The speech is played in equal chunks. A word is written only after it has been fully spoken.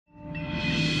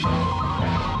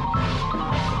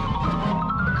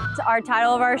Our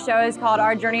title of our show is called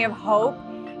Our Journey of Hope,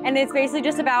 and it's basically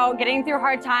just about getting through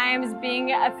hard times,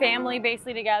 being a family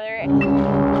basically together.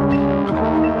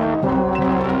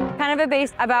 Kind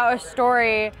of about a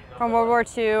story from World War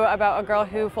II about a girl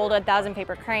who folded 1,000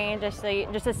 paper cranes, just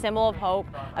a symbol of hope,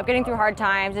 of getting through hard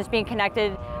times, just being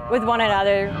connected with one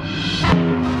another.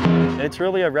 It's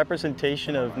really a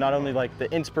representation of not only like the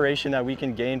inspiration that we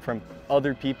can gain from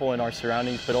other people in our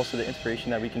surroundings, but also the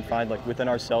inspiration that we can find like within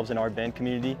ourselves and our band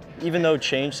community. Even though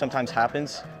change sometimes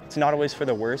happens, it's not always for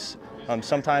the worse.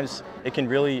 Sometimes it can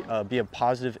really be a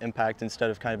positive impact instead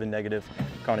of kind of a negative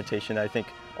connotation that I think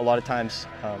a lot of times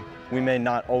we may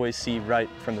not always see right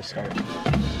from the start.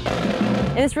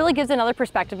 And this really gives another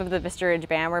perspective of the Vista Ridge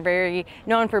Band. We're very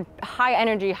known for high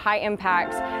energy, high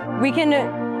impacts. We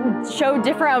can show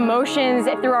different emotions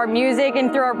through our music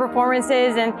and through our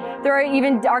performances and through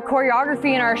even our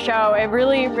choreography in our show. It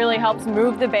really, really helps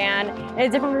move the band in a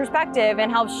different perspective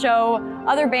and helps show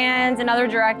other bands and other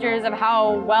directors of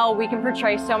how well we can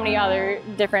portray so many other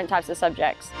different types of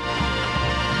subjects.